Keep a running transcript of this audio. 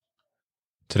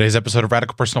Today's episode of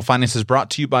Radical Personal Finance is brought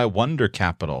to you by Wonder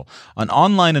Capital, an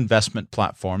online investment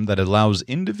platform that allows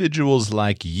individuals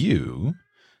like you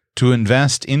to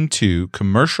invest into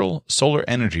commercial solar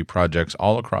energy projects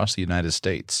all across the United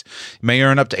States. You may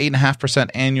earn up to 8.5%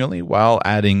 annually while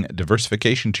adding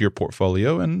diversification to your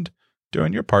portfolio and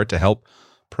doing your part to help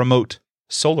promote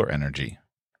solar energy.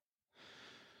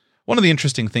 One of the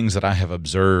interesting things that I have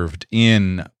observed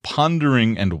in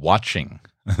pondering and watching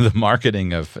the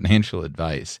marketing of financial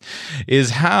advice is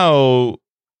how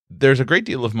there's a great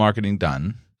deal of marketing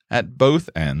done at both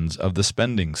ends of the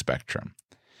spending spectrum.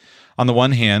 On the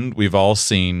one hand, we've all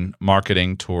seen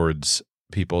marketing towards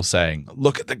people saying,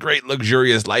 look at the great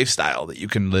luxurious lifestyle that you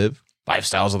can live,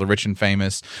 lifestyles of the rich and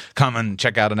famous, come and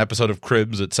check out an episode of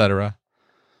Cribs, etc.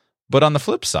 But on the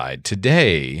flip side,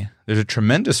 today, there's a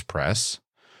tremendous press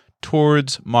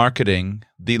towards marketing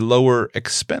the lower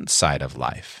expense side of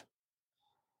life.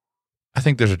 I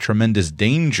think there's a tremendous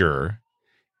danger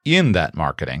in that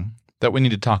marketing that we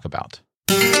need to talk about.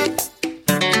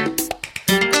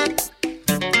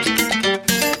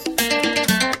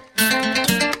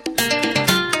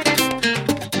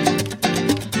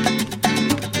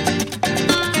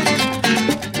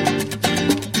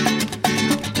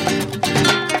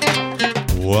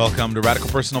 Welcome to Radical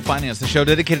Personal Finance, the show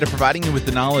dedicated to providing you with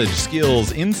the knowledge,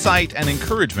 skills, insight, and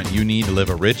encouragement you need to live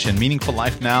a rich and meaningful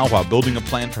life now while building a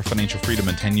plan for financial freedom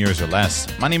in 10 years or less.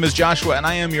 My name is Joshua, and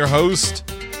I am your host.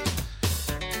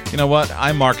 You know what?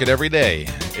 I mark it every day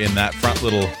in that front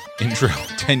little intro,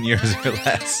 10 years or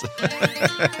less.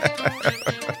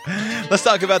 Let's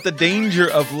talk about the danger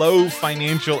of low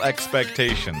financial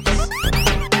expectations.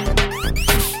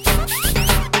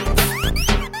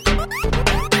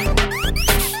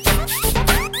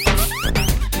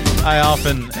 I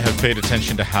often have paid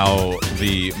attention to how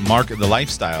the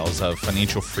lifestyles of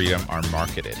financial freedom are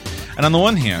marketed. And on the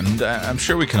one hand, I'm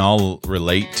sure we can all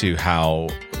relate to how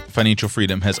financial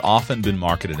freedom has often been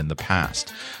marketed in the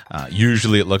past.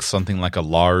 Usually it looks something like a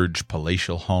large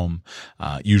palatial home.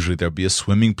 Usually there'll be a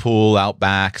swimming pool out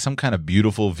back, some kind of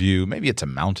beautiful view. Maybe it's a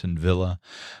mountain villa.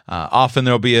 Often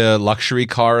there'll be a luxury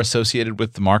car associated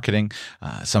with the marketing,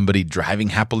 somebody driving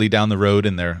happily down the road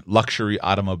in their luxury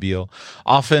automobile.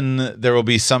 Often there will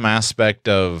be some aspect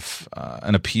of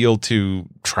an appeal to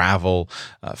travel,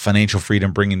 financial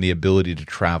freedom bringing the ability to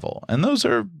travel. And those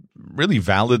are really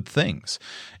valid things.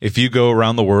 If you go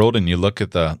around the world and you look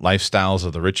at the lifestyles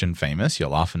of the rich and famous,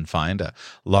 you'll often find a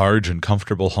large and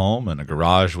comfortable home and a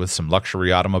garage with some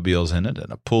luxury automobiles in it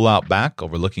and a pool out back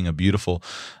overlooking a beautiful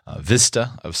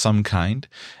vista of some kind.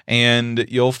 And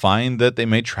you'll find that they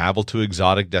may travel to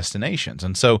exotic destinations.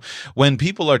 And so when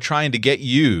people are trying to get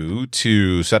you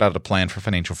to set out a plan for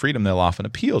financial freedom, they'll often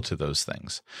appeal to those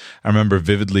things. I remember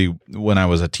vividly when I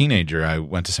was a teenager, I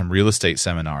went to some real estate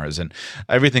seminars, and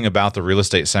everything about the real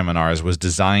estate seminars was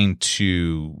designed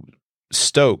to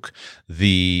stoke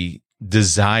the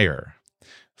desire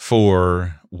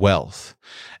for wealth.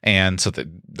 And so that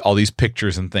all these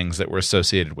pictures and things that were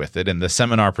associated with it. And the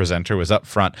seminar presenter was up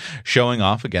front showing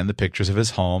off, again, the pictures of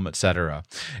his home, etc.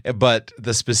 But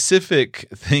the specific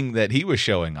thing that he was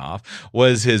showing off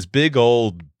was his big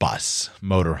old bus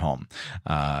motorhome.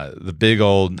 The big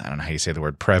old, I don't know how you say the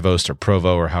word, Prevost or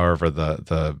Provo or however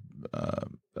the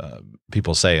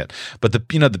people say it, but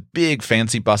the big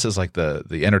fancy buses like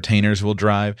the entertainers will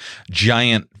drive,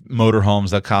 giant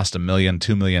motorhomes that cost $1 million,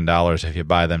 $2 million if you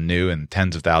buy them new, and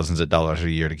tens of thousands of dollars a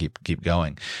year to keep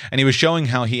going. And he was showing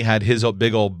how he had his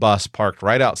big old bus parked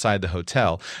right outside the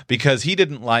hotel because he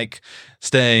didn't like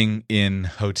staying in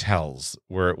hotels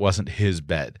where it wasn't his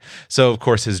bed. So of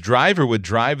course his driver would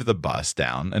drive the bus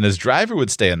down, and his driver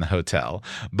would stay in the hotel,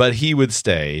 but he would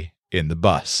stay in the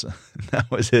bus. That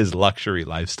was his luxury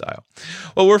lifestyle.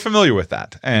 Well, we're familiar with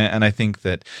that. And I think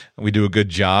that we do a good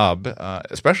job,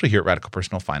 especially here at Radical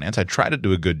Personal Finance. I try to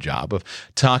do a good job of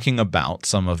talking about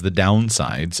some of the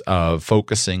downsides of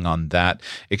focusing on that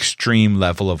extreme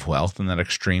level of wealth and that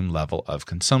extreme level of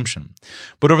consumption.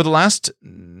 But over the last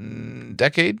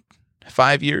decade,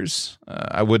 5 years,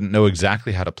 I wouldn't know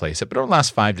exactly how to place it, but over the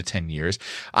last 5 to 10 years,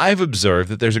 I've observed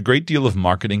that there's a great deal of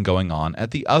marketing going on at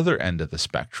the other end of the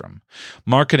spectrum.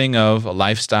 Marketing of a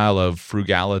lifestyle of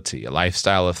frugality, a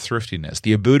lifestyle of thriftiness,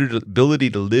 the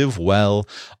ability to live well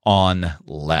on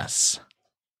less.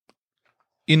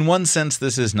 In one sense,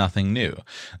 this is nothing new.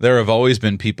 There have always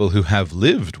been people who have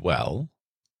lived well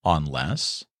on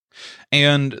less,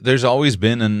 and there's always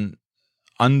been an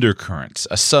undercurrents,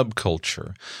 a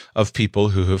subculture of people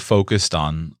who have focused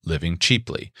on living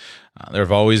cheaply. There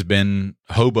have always been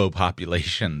hobo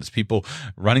populations, people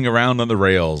running around on the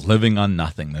rails, living on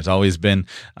nothing. There's always been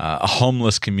a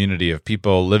homeless community of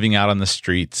people living out on the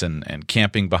streets and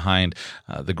camping behind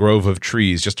the grove of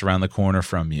trees just around the corner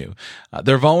from you.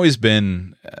 There have always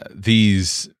been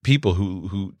these people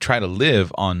who try to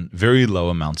live on very low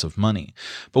amounts of money.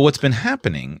 But what's been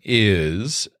happening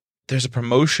is there's a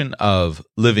promotion of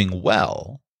living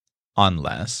well on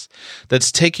less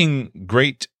that's taking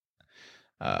great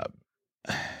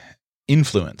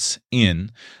influence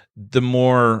in the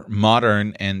more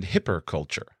modern and hipper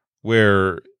culture,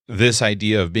 where this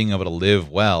idea of being able to live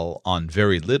well on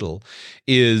very little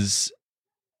is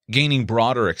gaining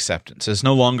broader acceptance. It's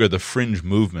no longer the fringe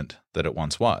movement that it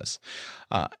once was.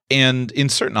 And in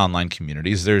certain online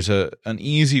communities, there's an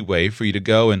easy way for you to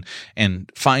go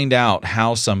and find out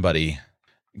how somebody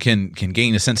can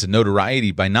gain a sense of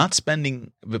notoriety by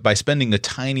spending a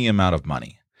tiny amount of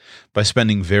money, by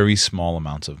spending very small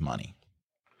amounts of money.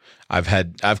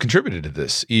 I've contributed to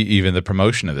this, even the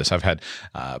promotion of this. I've had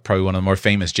probably one of the more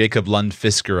famous, Jacob Lund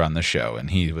Fisker, on the show, and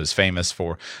he was famous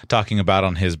for talking about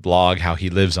on his blog how he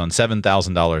lives on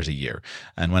 $7,000 a year.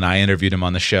 And when I interviewed him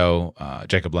on the show,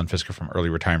 Jacob Lund Fisker from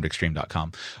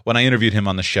earlyretirementextreme.com, when I interviewed him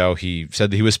on the show, he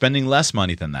said that he was spending less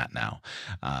money than that now.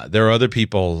 There are other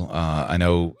people, I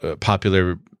know,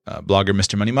 popular blogger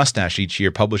Mr. Money Mustache each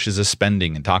year publishes a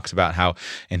spending and talks about how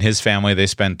in his family they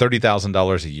spend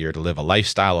 $30,000 a year to live a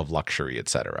lifestyle of luxury,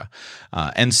 etc.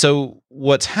 And so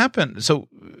what's happened? So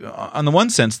on the one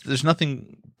sense, there's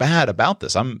nothing bad about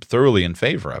this. I'm thoroughly in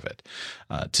favor of it.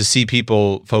 To see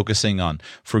people focusing on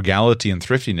frugality and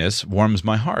thriftiness warms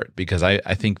my heart, because I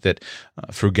think that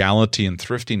frugality and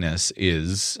thriftiness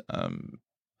is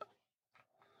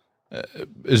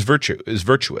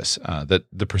virtuous. That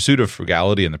the pursuit of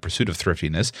frugality and the pursuit of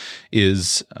thriftiness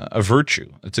is a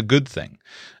virtue. It's a good thing.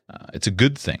 It's a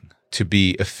good thing to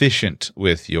be efficient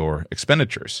with your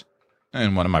expenditures.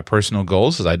 And one of my personal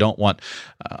goals is I don't want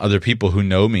other people who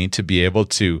know me to be able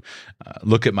to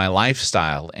look at my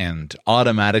lifestyle and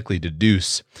automatically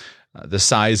deduce the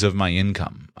size of my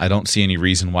income. I don't see any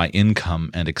reason why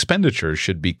income and expenditure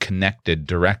should be connected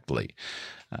directly.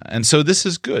 And so this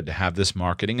is good to have this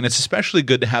marketing, and it's especially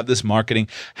good to have this marketing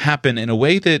happen in a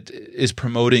way that is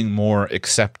promoting more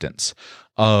acceptance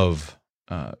of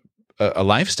a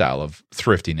lifestyle of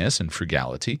thriftiness and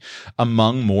frugality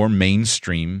among more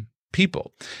mainstream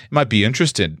people. It might be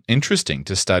interesting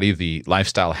to study the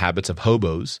lifestyle habits of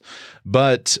hobos,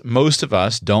 but most of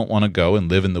us don't want to go and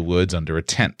live in the woods under a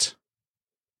tent.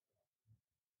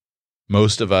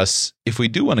 Most of us, if we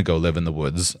do want to go live in the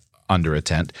woods under a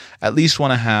tent, at least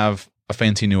want to have a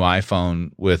fancy new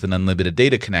iPhone with an unlimited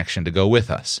data connection to go with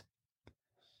us.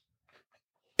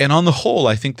 And on the whole,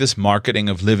 I think this marketing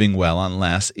of living well on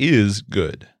less is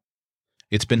good.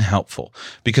 It's been helpful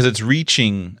because it's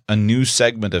reaching a new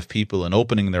segment of people and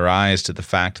opening their eyes to the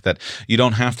fact that you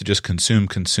don't have to just consume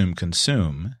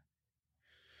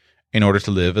in order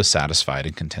to live a satisfied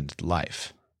and contented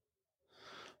life.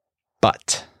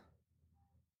 But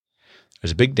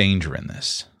there's a big danger in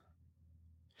this.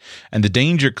 And the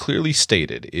danger clearly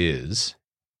stated is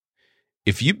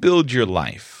if you build your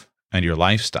life and your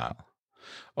lifestyle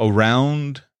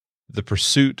around the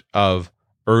pursuit of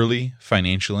early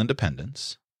financial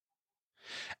independence,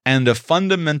 and a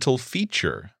fundamental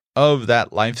feature of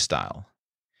that lifestyle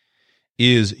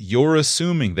is you're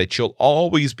assuming that you'll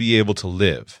always be able to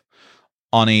live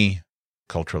on a,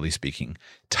 culturally speaking,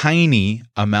 tiny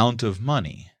amount of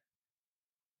money,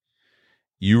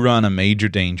 you run a major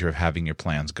danger of having your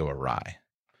plans go awry.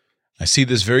 I see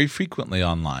this very frequently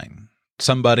online.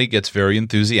 Somebody gets very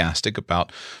enthusiastic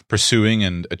about pursuing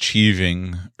and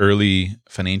achieving early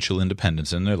financial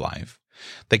independence in their life.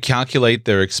 They calculate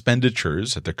their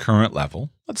expenditures at their current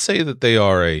level. Let's say that they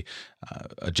are a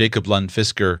Jacob Lund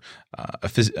Fisker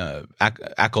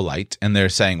acolyte, and they're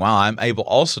saying, wow, I'm able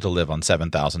also to live on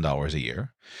 $7,000 a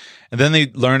year. And then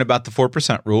they learn about the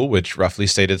 4% rule, which roughly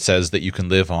stated says that you can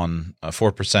live on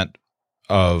 4%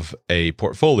 of a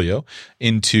portfolio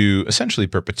into essentially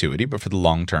perpetuity, but for the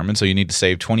long term. And so you need to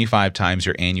save 25 times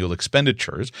your annual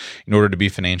expenditures in order to be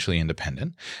financially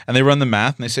independent. And they run the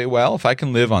math and they say, well, if I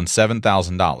can live on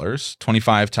 $7,000,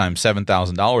 25 times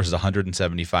 $7,000 is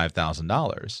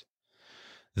 $175,000.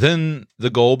 Then the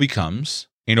goal becomes,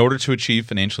 in order to achieve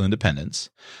financial independence,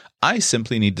 I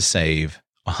simply need to save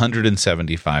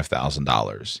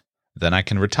 $175,000. Then I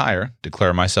can retire,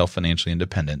 declare myself financially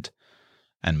independent,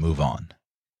 and move on.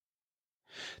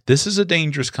 This is a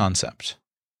dangerous concept.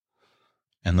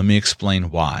 And let me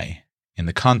explain why in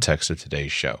the context of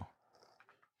today's show.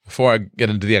 Before I get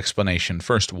into the explanation,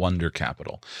 first, Wonder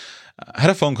Capital. I had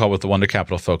a phone call with the Wonder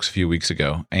Capital folks a few weeks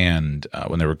ago, and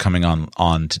when they were coming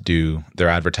on to do their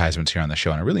advertisements here on the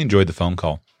show, and I really enjoyed the phone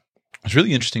call. It's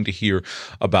really interesting to hear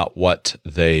about what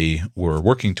they were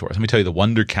working towards. Let me tell you the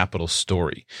Wonder Capital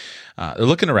story. They're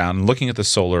looking around and looking at the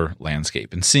solar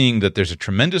landscape and seeing that there's a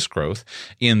tremendous growth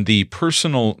in the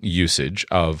personal usage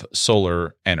of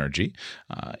solar energy.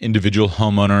 Individual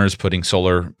homeowners putting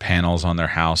solar panels on their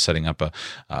house, setting up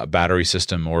a battery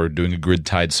system or doing a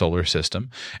grid-tied solar system.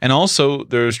 And also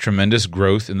there's tremendous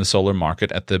growth in the solar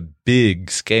market at the big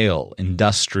scale,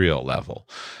 industrial level.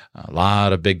 A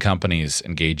lot of big companies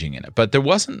engaging in it. But there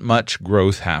wasn't much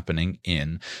growth happening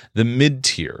in the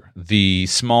mid-tier, the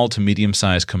small to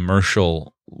medium-sized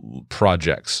commercial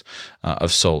projects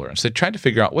of solar. And so they tried to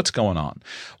figure out what's going on.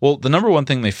 Well, the number one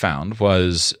thing they found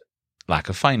was lack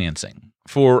of financing.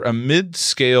 For a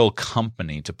mid-scale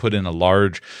company to put in a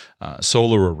large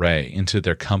solar array into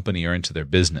their company or into their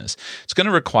business, it's going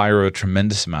to require a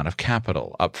tremendous amount of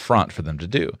capital up front for them to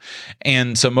do.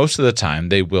 And so most of the time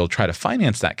they will try to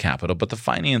finance that capital, but the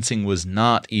financing was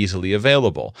not easily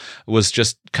available. It was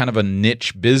just kind of a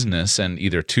niche business and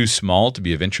either too small to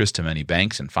be of interest to many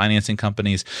banks and financing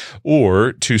companies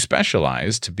or too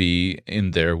specialized to be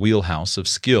in their wheelhouse of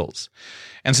skills.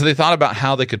 And so they thought about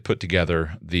how they could put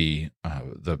together the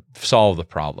solve the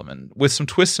problem. And with some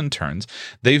twists and turns,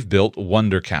 they've built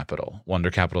Wonder Capital.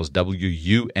 Wonder Capital is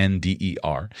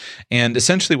WUNDER. And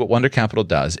essentially what Wonder Capital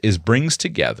does is brings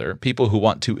together people who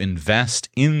want to invest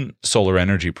in solar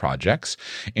energy projects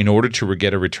in order to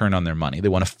get a return on their money. They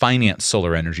want to finance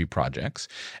solar energy projects,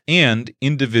 and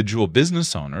individual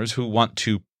business owners who want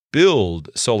to build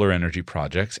solar energy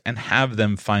projects and have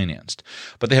them financed.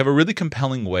 But they have a really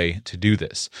compelling way to do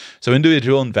this. So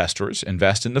individual investors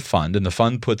invest in the fund, and the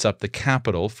fund puts up the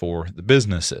capital for the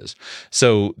businesses.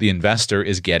 So the investor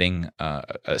is getting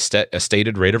a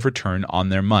stated rate of return on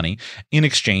their money in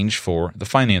exchange for the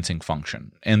financing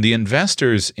function. And the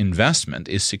investor's investment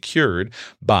is secured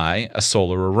by a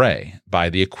solar array, by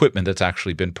the equipment that's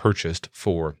actually been purchased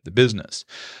for the business.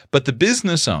 But the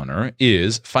business owner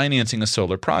is financing a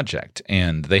solar project,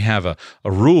 and they have a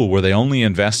rule where they only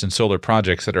invest in solar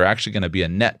projects that are actually going to be a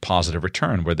net positive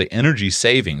return, where the energy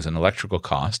savings and electrical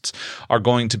costs are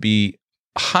going to be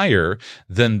higher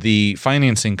than the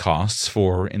financing costs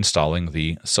for installing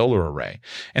the solar array.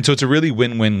 And so it's a really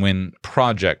win-win-win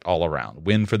project all around,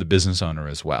 win for the business owner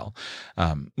as well.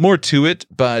 More to it,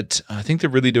 but I think they're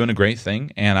really doing a great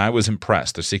thing, and I was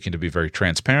impressed. They're seeking to be very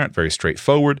transparent, very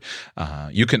straightforward.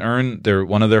 You can earn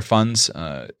one of their funds,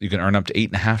 you can earn up to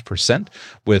 8.5%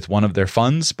 with one of their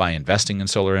funds by investing in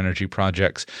solar energy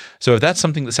projects. So if that's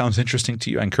something that sounds interesting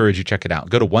to you, I encourage you to check it out.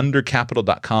 Go to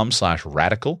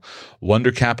wondercapital.com/radical.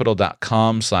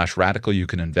 wondercapital.com/radical. You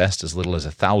can invest as little as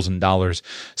 $1,000.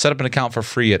 Set up an account for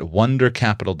free at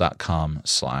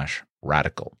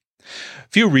wondercapital.com/radical.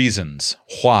 Few reasons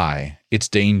why it's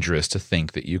dangerous to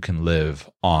think that you can live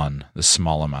on the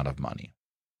small amount of money.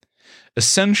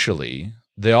 Essentially,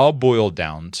 they all boil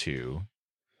down to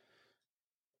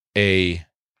an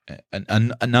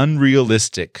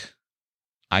unrealistic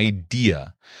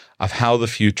idea of how the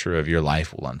future of your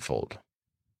life will unfold.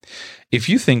 If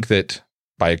you think that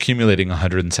by accumulating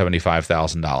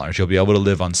 $175,000, you'll be able to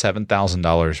live on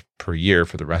 $7,000 per year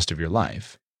for the rest of your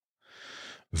life,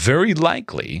 very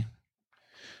likely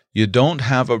you don't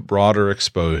have a broader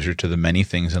exposure to the many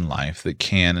things in life that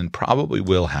can and probably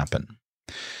will happen.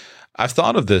 I've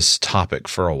thought of this topic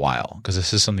for a while because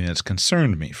this is something that's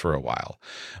concerned me for a while,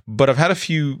 but I've had a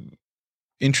few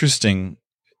interesting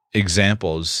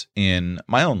examples in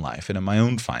my own life and in my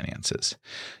own finances.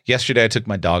 Yesterday, I took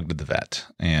my dog to the vet,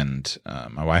 and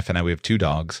my wife and I, we have 2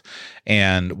 dogs,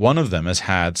 and one of them has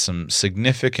had some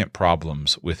significant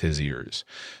problems with his ears.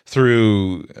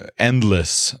 Through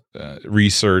endless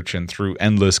research and through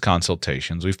endless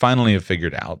consultations, we finally have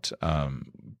figured out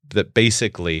that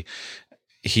basically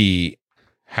he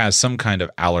has some kind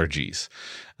of allergies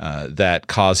that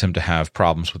cause him to have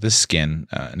problems with his skin,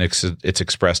 and it's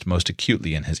expressed most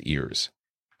acutely in his ears.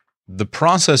 The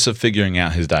process of figuring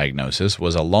out his diagnosis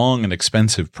was a long and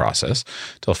expensive process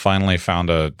until finally found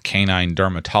a canine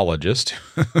dermatologist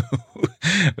who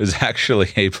was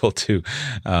actually able to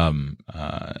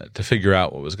figure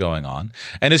out what was going on.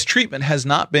 And his treatment has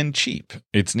not been cheap.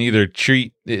 It's neither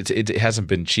it hasn't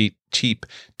been cheap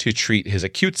to treat his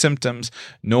acute symptoms,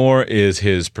 nor is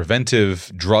his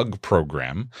preventive drug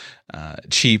program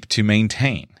cheap to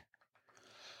maintain.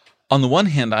 On the one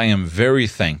hand, I am very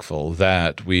thankful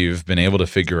that we've been able to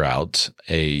figure out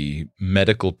a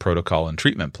medical protocol and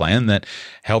treatment plan that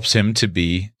helps him to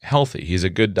be healthy. He's a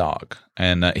good dog.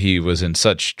 And he was in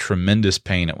such tremendous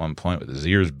pain at one point with his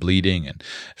ears bleeding and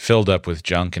filled up with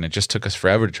junk. And it just took us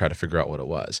forever to try to figure out what it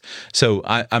was. So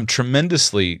I'm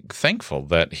tremendously thankful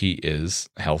that he is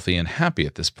healthy and happy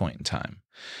at this point in time.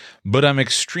 But I'm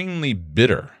extremely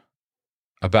bitter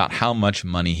about how much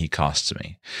money he costs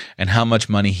me and how much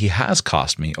money he has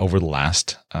cost me over the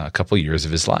last couple of years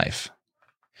of his life.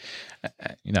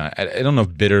 I don't know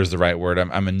if bitter is the right word.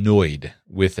 I'm annoyed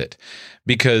with it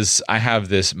because I have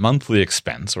this monthly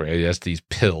expense where he has these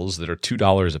pills that are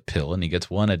 $2 a pill and he gets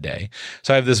one a day.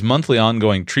 So I have this monthly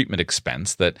ongoing treatment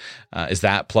expense that is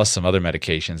that plus some other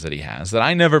medications that he has that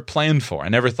I never planned for. I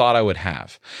never thought I would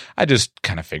have. I just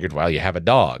kind of figured, well, you have a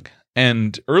dog.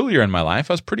 And earlier in my life,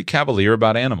 I was pretty cavalier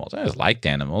about animals. I always liked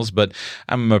animals, but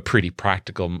I'm a pretty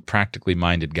practically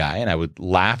minded guy, and I would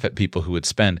laugh at people who would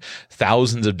spend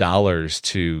thousands of dollars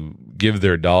to give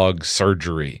their dog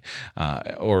surgery,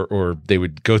 or they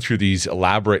would go through these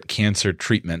elaborate cancer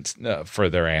treatments for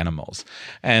their animals.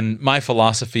 And my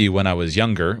philosophy when I was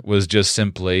younger was just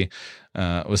simply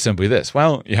this.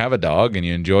 Well, you have a dog and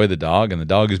you enjoy the dog and the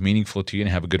dog is meaningful to you and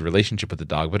have a good relationship with the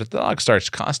dog. But if the dog starts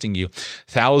costing you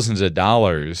thousands of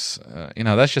dollars,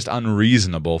 that's just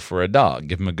unreasonable for a dog.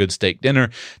 Give him a good steak dinner,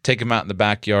 take him out in the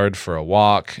backyard for a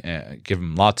walk, give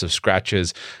him lots of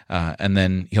scratches, and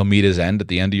then he'll meet his end at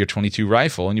the end of your .22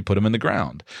 rifle and you put him in the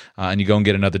ground and you go and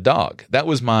get another dog. That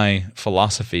was my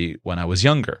philosophy when I was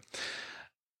younger.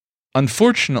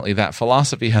 Unfortunately, that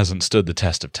philosophy hasn't stood the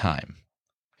test of time.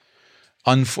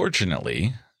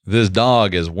 Unfortunately, this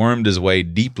dog has wormed his way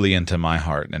deeply into my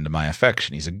heart and into my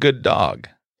affection. He's a good dog.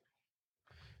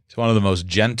 He's one of the most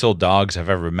gentle dogs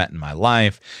I've ever met in my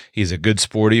life. He's a good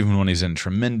sport even when he's in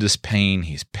tremendous pain.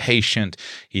 He's patient.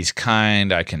 He's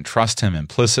kind. I can trust him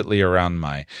implicitly around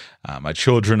my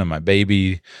children and my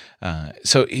baby.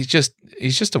 So he's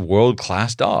just a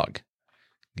world-class dog.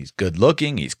 He's good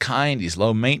looking. He's kind. He's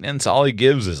low maintenance. All he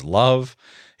gives is love.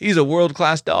 He's a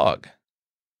world-class dog.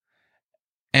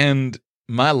 And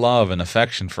my love and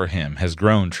affection for him has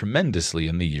grown tremendously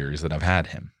in the years that I've had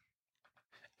him.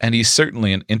 And he's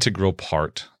certainly an integral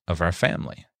part of our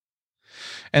family.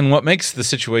 And what makes the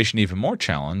situation even more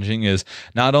challenging is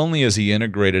not only is he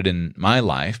integrated in my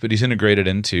life, but he's integrated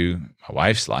into my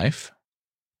wife's life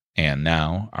and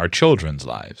now our children's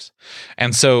lives.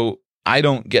 And so I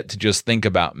don't get to just think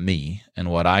about me and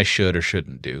what I should or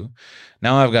shouldn't do.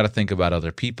 Now I've got to think about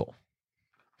other people.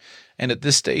 And at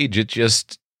this stage, it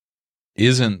just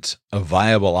isn't a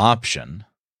viable option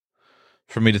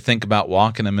for me to think about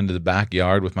walking him into the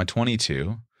backyard with my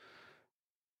 .22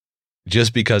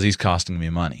 just because he's costing me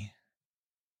money.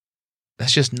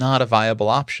 That's just not a viable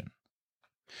option.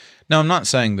 Now, I'm not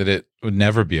saying that it would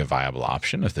never be a viable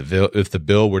option. If the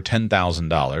bill were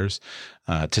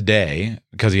 $10,000 today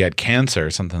because he had cancer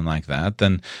or something like that,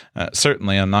 then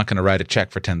certainly I'm not going to write a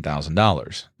check for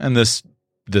 $10,000. And this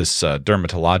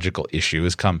dermatological issue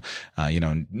has come,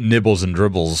 nibbles and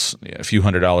dribbles, a few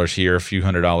 $100s here, a few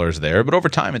 $100s there. But over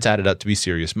time, it's added up to be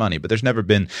serious money. But there's never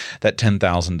been that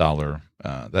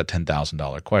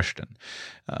 $10,000 question.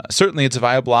 Certainly, it's a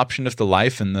viable option if the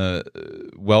life and the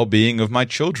well-being of my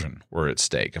children were at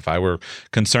stake. If I were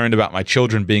concerned about my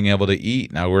children being able to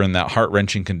eat, now we're in that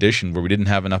heart-wrenching condition where we didn't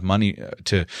have enough money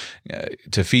to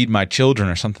feed my children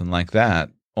or something like that.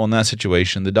 Well, in that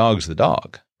situation, the dog's the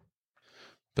dog.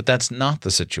 But that's not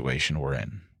the situation we're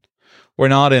in. We're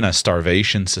not in a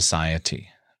starvation society.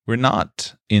 We're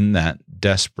not in that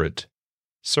desperate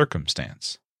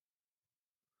circumstance.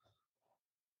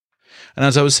 And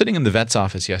as I was sitting in the vet's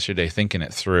office yesterday thinking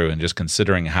it through and just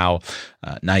considering how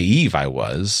naive I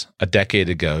was a decade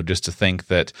ago just to think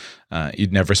that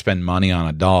you'd never spend money on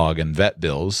a dog and vet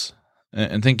bills,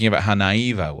 and thinking about how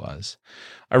naive I was,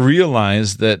 I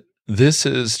realized that this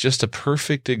is just a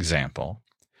perfect example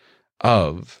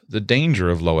of the danger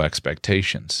of low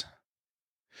expectations.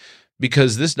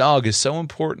 Because this dog is so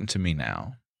important to me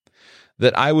now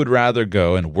that I would rather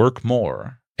go and work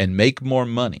more and make more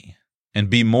money and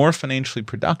be more financially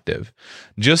productive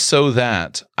just so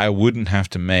that I wouldn't have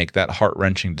to make that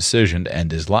heart-wrenching decision to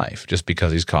end his life just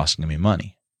because he's costing me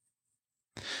money.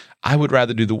 I would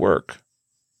rather do the work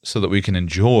so that we can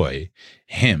enjoy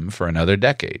him for another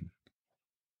decade.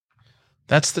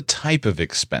 That's the type of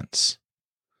expense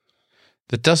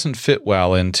that doesn't fit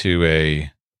well into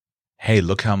a, hey,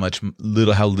 look how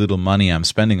little money I'm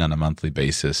spending on a monthly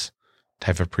basis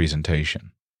type of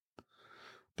presentation.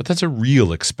 But that's a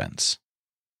real expense.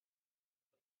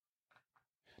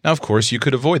 Now, of course, you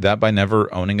could avoid that by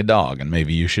never owning a dog, and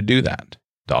maybe you should do that.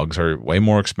 Dogs are way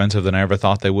more expensive than I ever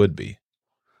thought they would be.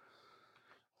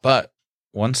 But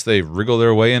once they wriggle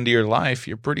their way into your life,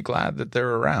 you're pretty glad that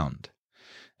they're around.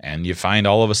 And you find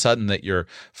all of a sudden that your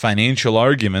financial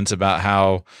arguments about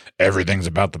how everything's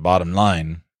about the bottom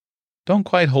line don't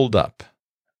quite hold up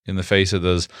in the face of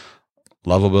those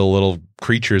lovable little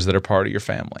creatures that are part of your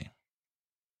family.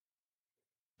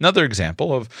 Another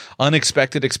example of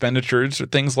unexpected expenditures are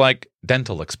things like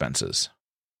dental expenses.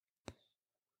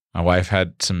 My wife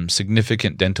had some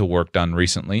significant dental work done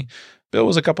recently. Bill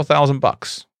was a couple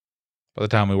 $1,000 by the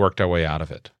time we worked our way out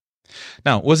of it.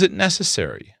 Now, was it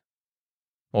necessary?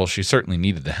 Well, she certainly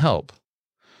needed the help.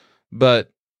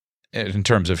 But in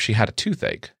terms of she had a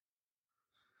toothache.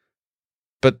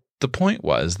 But the point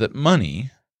was that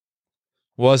money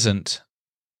wasn't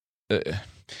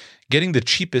getting the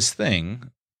cheapest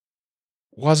thing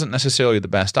wasn't necessarily the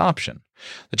best option.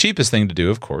 The cheapest thing to do,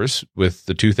 of course, with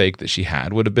the toothache that she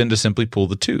had would have been to simply pull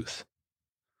the tooth.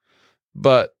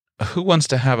 But who wants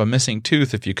to have a missing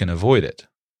tooth if you can avoid it?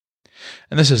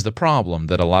 And this is the problem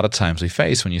that a lot of times we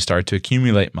face when you start to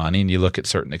accumulate money and you look at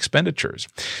certain expenditures.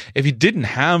 If you didn't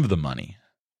have the money,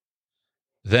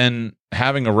 then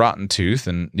having a rotten tooth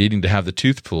and needing to have the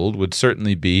tooth pulled would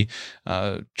certainly be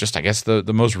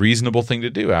the most reasonable thing to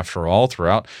do. After all,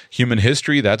 throughout human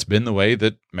history, that's been the way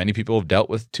that many people have dealt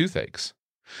with toothaches.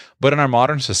 But in our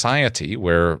modern society,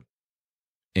 where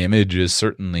image is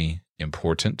certainly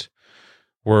important,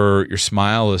 where your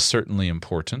smile is certainly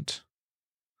important,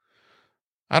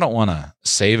 I don't want to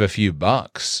save a few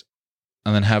bucks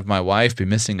and then have my wife be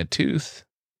missing a tooth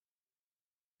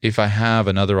if I have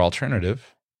another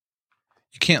alternative.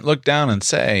 You can't look down and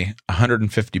say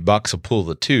 $150 will pull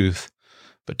the tooth,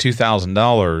 but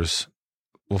 $2,000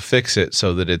 will fix it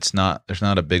so that there's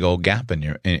not a big old gap in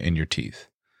your teeth.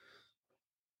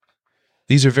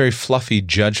 These are very fluffy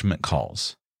judgment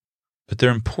calls, but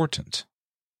they're important.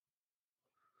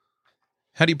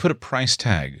 How do you put a price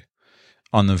tag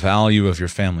on the value of your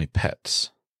family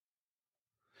pets?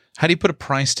 How do you put a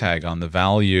price tag on the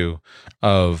value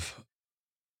of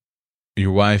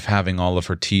your wife having all of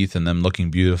her teeth and them looking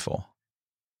beautiful,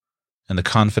 and the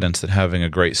confidence that having a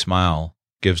great smile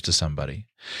gives to somebody?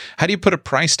 How do you put a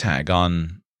price tag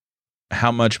on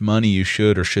how much money you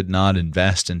should or should not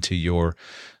invest into your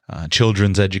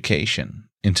children's education,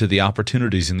 into the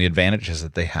opportunities and the advantages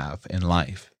that they have in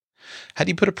life? How do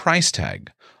you put a price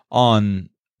tag on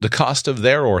the cost of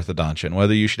their orthodontia and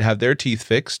whether you should have their teeth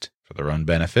fixed for their own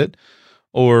benefit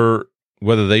or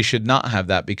whether they should not have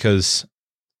that because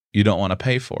you don't want to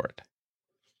pay for it?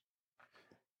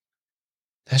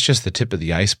 That's just the tip of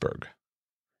the iceberg.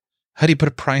 How do you put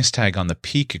a price tag on the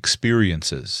peak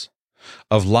experiences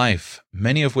of life,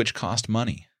 many of which cost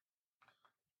money?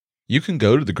 You can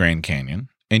go to the Grand Canyon,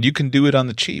 and you can do it on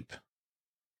the cheap.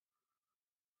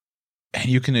 And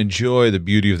you can enjoy the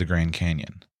beauty of the Grand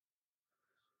Canyon.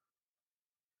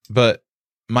 But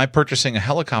my purchasing a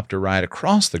helicopter ride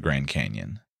across the Grand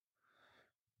Canyon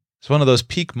is one of those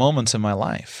peak moments in my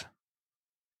life.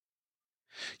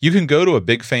 You can go to a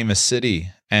big famous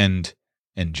city and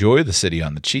enjoy the city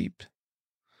on the cheap.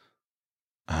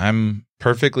 I'm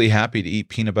perfectly happy to eat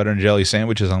peanut butter and jelly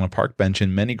sandwiches on a park bench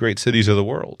in many great cities of the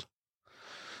world.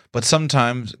 But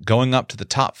sometimes going up to the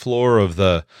top floor of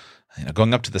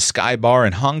going up to the Sky Bar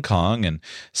in Hong Kong and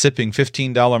sipping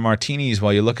 $15 martinis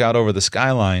while you look out over the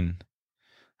skyline,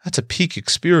 that's a peak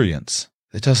experience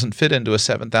that doesn't fit into a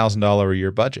 $7,000 a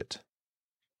year budget.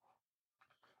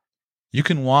 You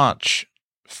can watch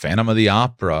Phantom of the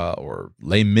Opera or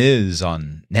Les Mis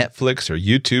on Netflix or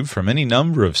YouTube from any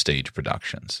number of stage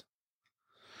productions.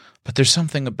 But there's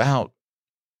something about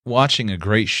watching a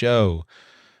great show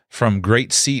from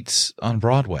great seats on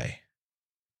Broadway.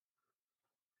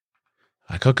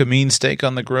 I cook a mean steak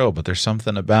on the grill, but there's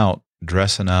something about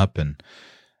dressing up and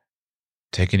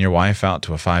taking your wife out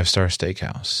to a 5-star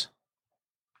steakhouse.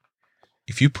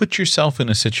 If you put yourself in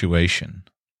a situation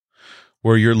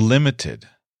where you're limited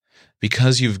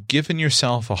because you've given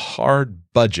yourself a hard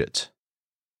budget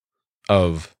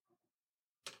of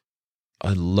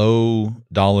a low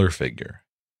dollar figure,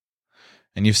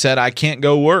 and you've said, I can't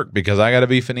go work because I got to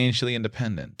be financially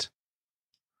independent,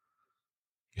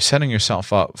 you're setting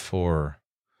yourself up for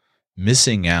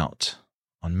missing out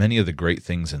on many of the great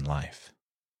things in life.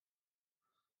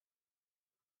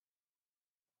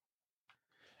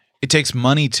 It takes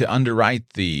money to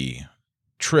underwrite the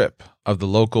trip of the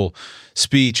local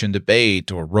speech and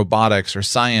debate or robotics or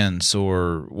science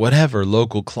or whatever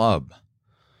local club,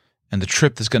 and the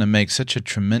trip that's going to make such a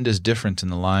tremendous difference in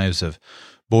the lives of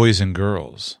boys and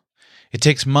girls. It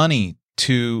takes money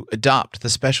to adopt the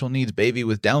special needs baby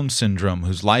with Down syndrome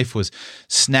whose life was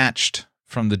snatched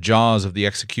from the jaws of the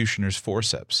executioner's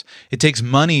forceps. It takes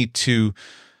money to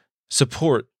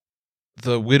support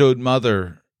the widowed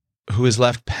mother who is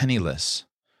left penniless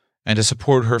and to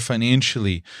support her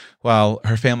financially while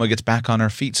her family gets back on her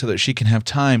feet so that she can have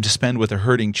time to spend with her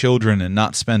hurting children and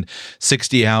not spend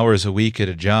 60 hours a week at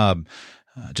a job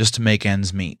just to make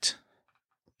ends meet.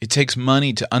 It takes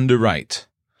money to underwrite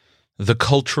the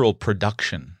cultural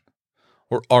production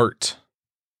or art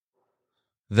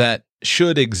that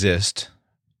should exist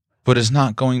but is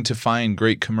not going to find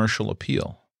great commercial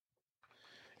appeal.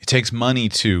 It takes money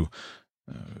to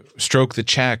stroke the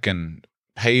check and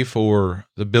pay for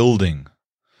the building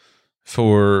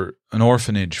for an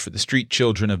orphanage for the street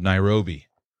children of Nairobi.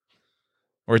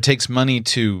 Or it takes money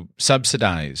to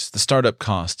subsidize the startup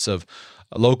costs of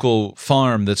a local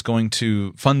farm that's going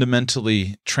to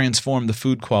fundamentally transform the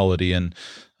food quality in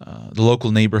the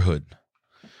local neighborhood.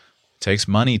 It takes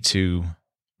money to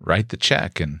write the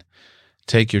check and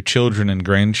take your children and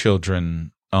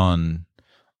grandchildren on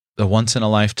the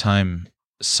once-in-a-lifetime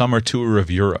summer tour of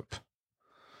Europe,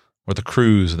 or the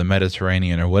cruise of the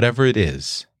Mediterranean, or whatever it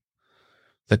is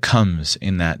that comes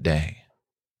in that day.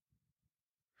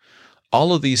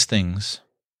 All of these things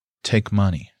take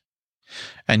money.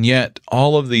 And yet,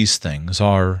 all of these things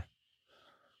are,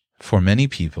 for many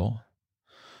people,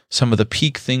 some of the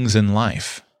peak things in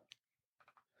life.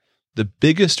 The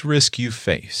biggest risk you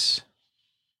face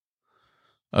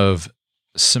of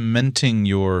cementing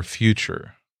your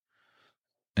future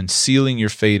and sealing your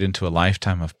fate into a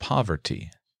lifetime of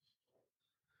poverty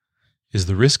is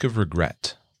the risk of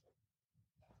regret.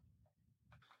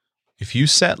 If you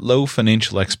set low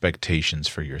financial expectations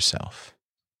for yourself,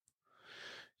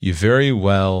 you very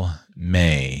well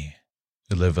may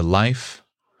live a life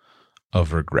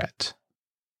of regret.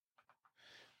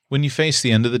 When you face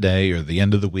the end of the day or the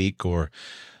end of the week or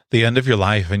the end of your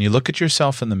life and you look at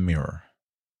yourself in the mirror,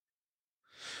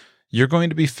 you're going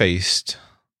to be faced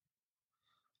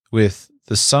with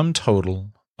the sum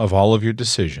total of all of your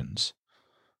decisions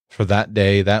for that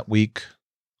day, that week,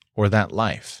 or that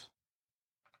life.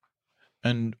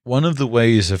 And one of the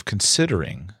ways of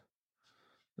considering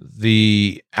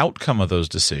the outcome of those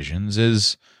decisions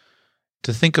is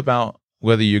to think about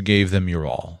whether you gave them your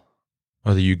all,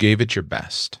 whether you gave it your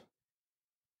best.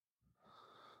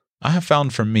 I have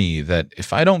found for me that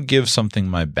if I don't give something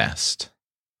my best,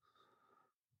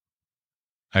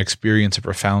 I experience a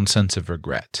profound sense of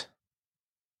regret.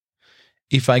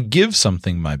 If I give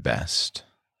something my best,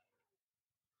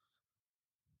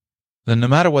 then no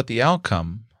matter what the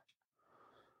outcome,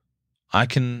 I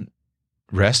can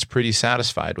rest pretty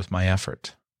satisfied with my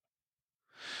effort.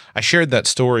 I shared that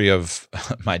story of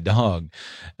my dog,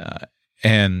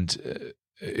 and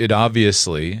it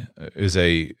obviously is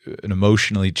an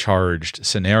emotionally charged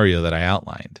scenario that I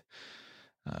outlined.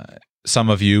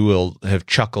 Some of you will have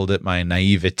chuckled at my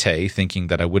naivete, thinking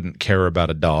that I wouldn't care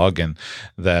about a dog and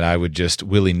that I would just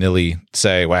willy-nilly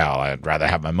say, well, I'd rather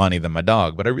have my money than my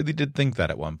dog. But I really did think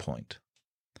that at one point.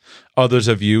 Others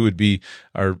of you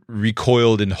are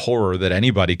recoiled in horror that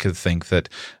anybody could think that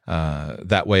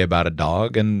way about a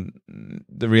dog, and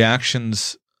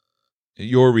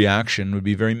your reaction would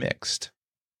be very mixed.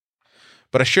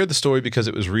 But I shared the story because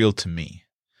it was real to me.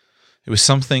 It was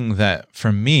something that,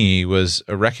 for me, was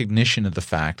a recognition of the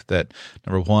fact that,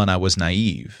 number one, I was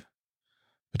naive,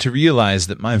 but to realize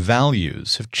that my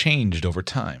values have changed over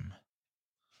time.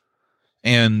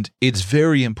 And it's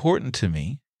very important to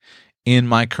me, in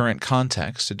my current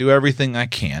context, to do everything I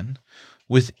can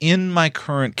within my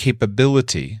current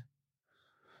capability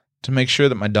to make sure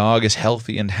that my dog is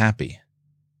healthy and happy.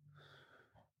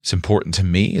 It's important to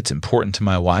me, it's important to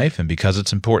my wife, and because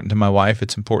it's important to my wife,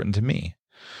 it's important to me.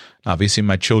 Obviously,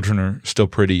 my children are still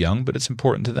pretty young, but it's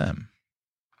important to them.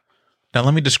 Now,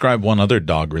 let me describe one other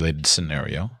dog-related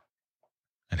scenario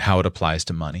and how it applies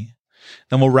to money.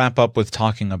 Then we'll wrap up with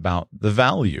talking about the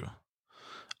value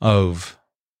of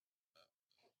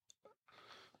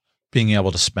being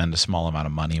able to spend a small amount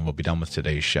of money, and we'll be done with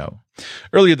today's show.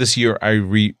 Earlier this year, I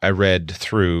read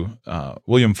through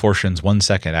William Forstchen's 1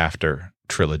 Second After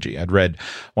trilogy. I'd read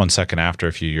 1 Second After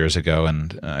a few years ago,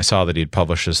 and I saw that he'd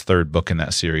published his third book in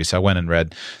that series. So I went and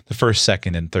read the first,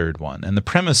 second, and third one. And the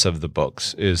premise of the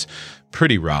books is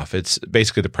pretty rough. It's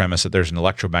basically the premise that there's an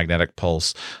electromagnetic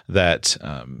pulse that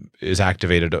is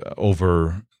activated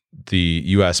over the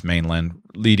U.S. mainland,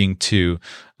 leading to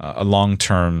a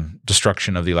long-term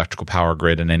destruction of the electrical power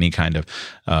grid and any kind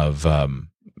of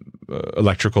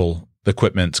electrical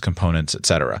equipment, components,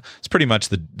 etc. It's pretty much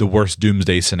the worst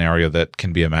doomsday scenario that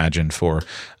can be imagined for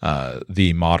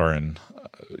the modern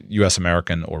U.S.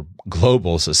 American or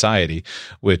global society,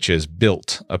 which is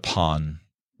built upon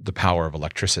the power of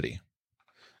electricity.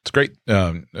 It's great.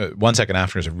 1 Second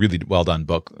After is a really well done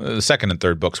book. The second and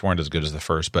third books weren't as good as the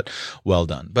first, but well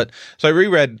done. So I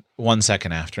reread 1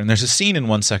 Second After, and there's a scene in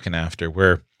 1 Second After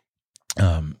where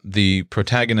the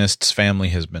protagonist's family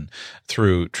has been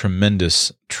through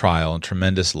tremendous trial and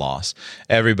tremendous loss.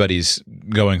 Everybody's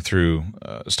going through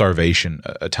starvation,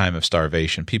 a time of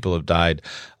starvation. People have died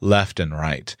left and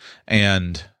right.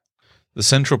 And the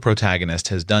central protagonist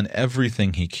has done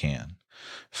everything he can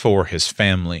for his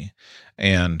family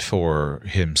and for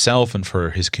himself and for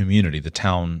his community, the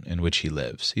town in which he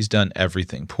lives. He's done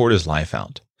everything, poured his life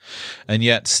out. And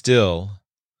yet still,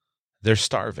 they're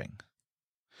starving.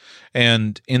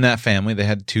 And in that family, they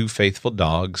had 2 faithful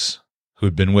dogs who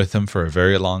had been with them for a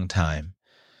very long time.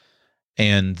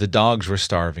 And the dogs were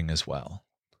starving as well.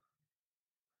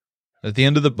 At the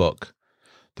end of the book,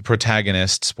 the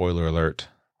protagonist, spoiler alert,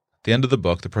 at the end of the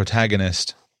book, the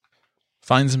protagonist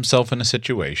finds himself in a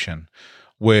situation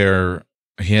where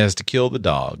he has to kill the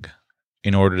dog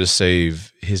in order to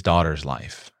save his daughter's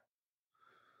life.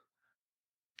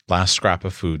 Last scrap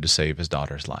of food to save his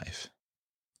daughter's life.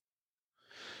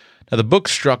 Now, the book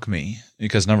struck me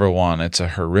because, number one, it's a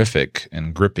horrific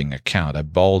and gripping account. I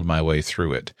bawled my way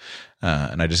through it,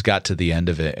 and I just got to the end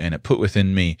of it, and it put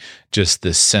within me just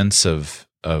this sense of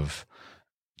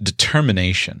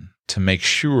determination to make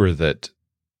sure that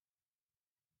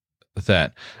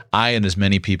I and as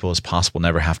many people as possible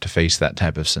never have to face that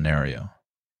type of scenario.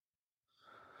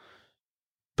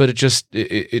 But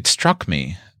it struck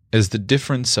me as the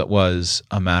difference was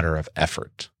a matter of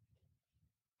effort.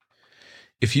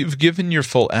 If you've given your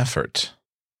full effort,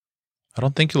 I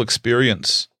don't think you'll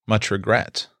experience much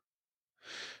regret.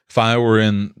 If I were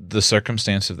in the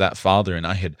circumstance of that father and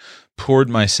I had poured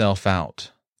myself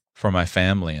out for my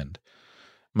family and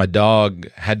my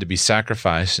dog had to be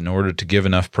sacrificed in order to give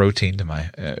enough protein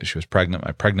to she was pregnant,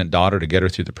 my pregnant daughter, to get her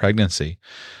through the pregnancy,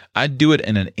 I'd do it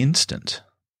in an instant.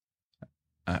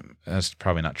 That's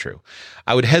probably not true.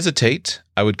 I would hesitate,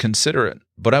 I would consider it,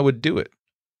 but I would do it.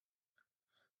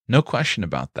 No question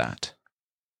about that.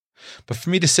 But for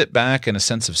me to sit back in a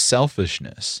sense of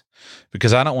selfishness,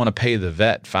 because I don't want to pay the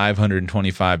vet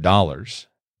 $525,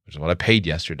 which is what I paid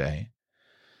yesterday,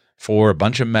 for a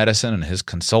bunch of medicine and his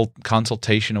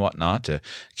consultation and whatnot to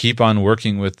keep on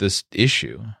working with this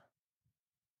issue,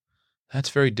 that's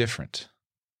very different.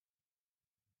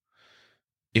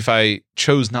 If I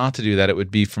chose not to do that, it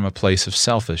would be from a place of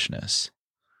selfishness,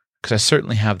 because I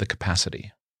certainly have the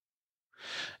capacity.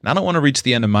 And I don't want to reach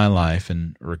the end of my life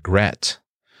and regret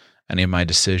any of my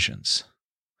decisions.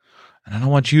 And I don't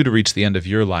want you to reach the end of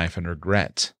your life and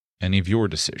regret any of your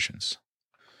decisions.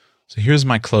 So here's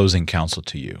my closing counsel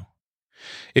to you.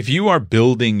 If you are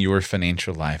building your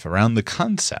financial life around the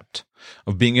concept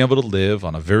of being able to live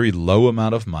on a very low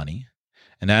amount of money,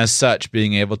 and as such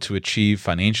being able to achieve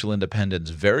financial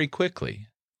independence very quickly,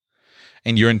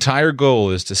 and your entire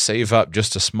goal is to save up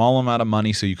just a small amount of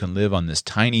money so you can live on this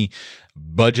tiny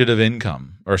budget of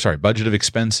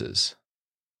expenses,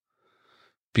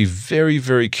 be very,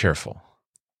 very careful.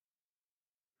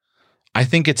 I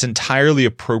think it's entirely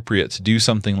appropriate to do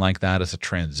something like that as a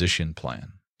transition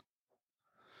plan.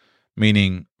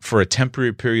 Meaning, for a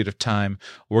temporary period of time,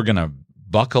 we're going to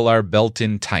buckle our belt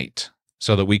in tight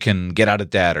so that we can get out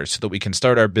of debt, or so that we can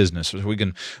start our business, or so we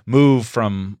can move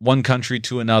from one country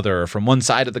to another, or from one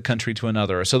side of the country to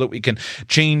another, or so that we can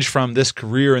change from this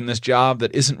career and this job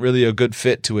that isn't really a good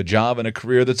fit to a job and a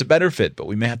career that's a better fit, but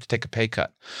we may have to take a pay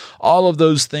cut. All of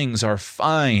those things are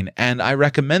fine, and I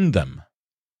recommend them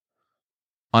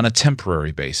on a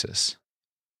temporary basis.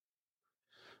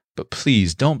 But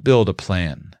please don't build a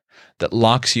plan that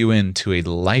locks you into a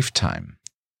lifetime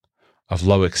of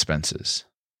low expenses,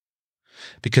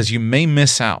 because you may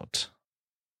miss out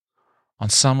on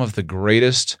some of the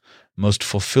greatest, most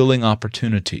fulfilling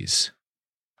opportunities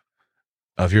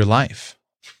of your life.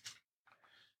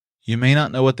 You may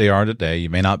not know what they are today. You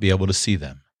may not be able to see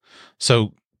them.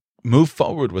 So move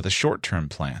forward with a short-term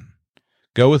plan.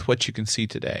 Go with what you can see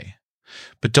today.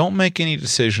 But don't make any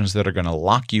decisions that are going to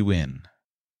lock you in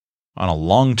on a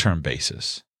long-term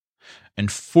basis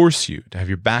and force you to have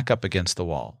your back up against the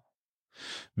wall.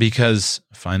 Because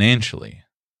financially,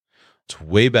 it's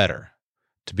way better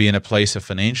to be in a place of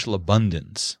financial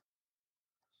abundance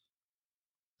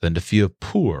than to feel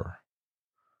poor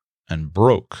and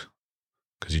broke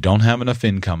because you don't have enough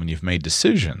income and you've made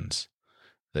decisions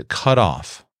that cut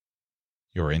off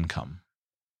your income.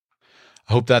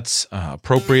 I hope that's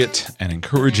appropriate and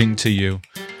encouraging to you.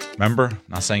 Remember,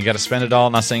 not saying you got to spend it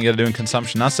all, not saying you got to do in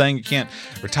consumption, not saying you can't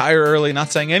retire early,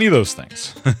 not saying any of those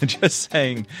things. Just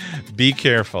saying be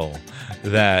careful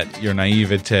that your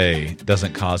naivete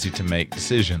doesn't cause you to make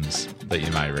decisions that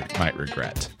you might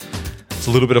regret. It's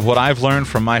a little bit of what I've learned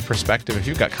from my perspective. If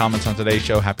you've got comments on today's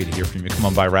show, happy to hear from you. Come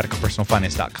on by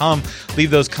RadicalPersonalFinance.com. Leave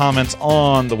those comments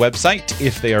on the website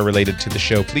if they are related to the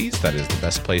show, please. That is the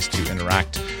best place to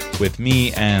interact with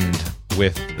me and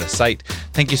with the site.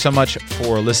 Thank you so much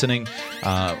for listening.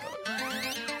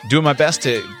 Doing my best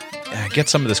to get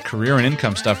some of this career and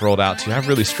income stuff rolled out to you. I've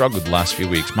really struggled the last few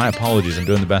weeks. My apologies. I'm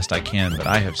doing the best I can, but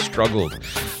I have struggled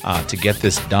to get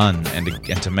this done and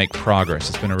to make progress.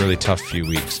 It's been a really tough few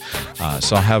weeks.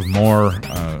 So I'll have more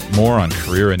on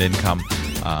career and income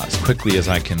as quickly as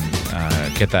I can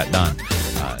get that done.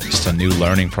 Just a new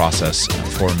learning process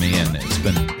for me, and it's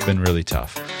been really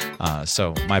tough.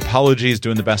 So my apologies,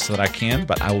 doing the best that I can,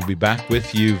 but I will be back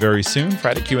with you very soon.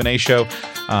 Friday Q&A show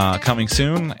coming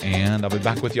soon, and I'll be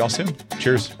back with you all soon.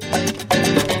 Cheers.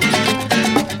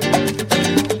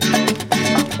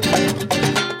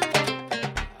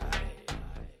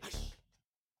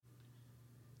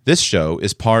 This show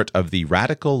is part of the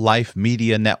Radical Life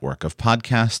Media network of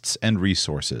podcasts and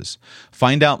resources.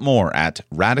 Find out more at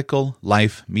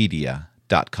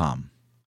radicallifemedia.com.